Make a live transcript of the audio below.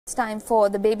It's time for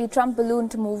the baby Trump balloon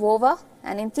to move over.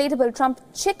 An inflatable Trump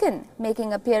chicken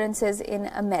making appearances in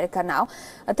America now.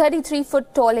 A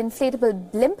 33-foot tall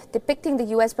inflatable blimp depicting the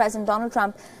US President Donald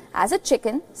Trump as a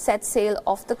chicken set sail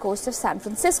off the coast of San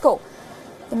Francisco.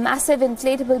 The massive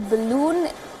inflatable balloon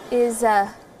is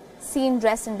seen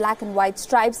dressed in black and white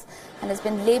stripes and has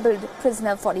been labeled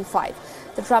Prisoner 45.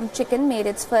 The Trump chicken made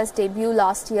its first debut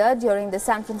last year during the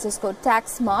San Francisco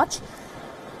Tax March.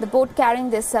 The boat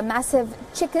carrying this massive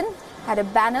chicken had a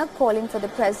banner calling for the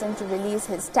president to release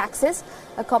his taxes,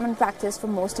 a common practice for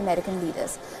most American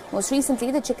leaders. Most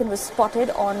recently, the chicken was spotted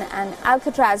on an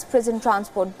Alcatraz prison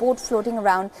transport boat floating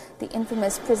around the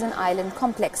infamous Prison Island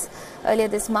complex. Earlier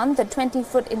this month, the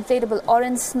 20-foot inflatable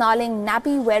orange snarling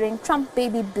nappy-wearing Trump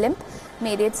baby blimp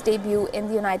made its debut in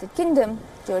the United Kingdom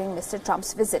during Mr.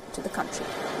 Trump's visit to the country.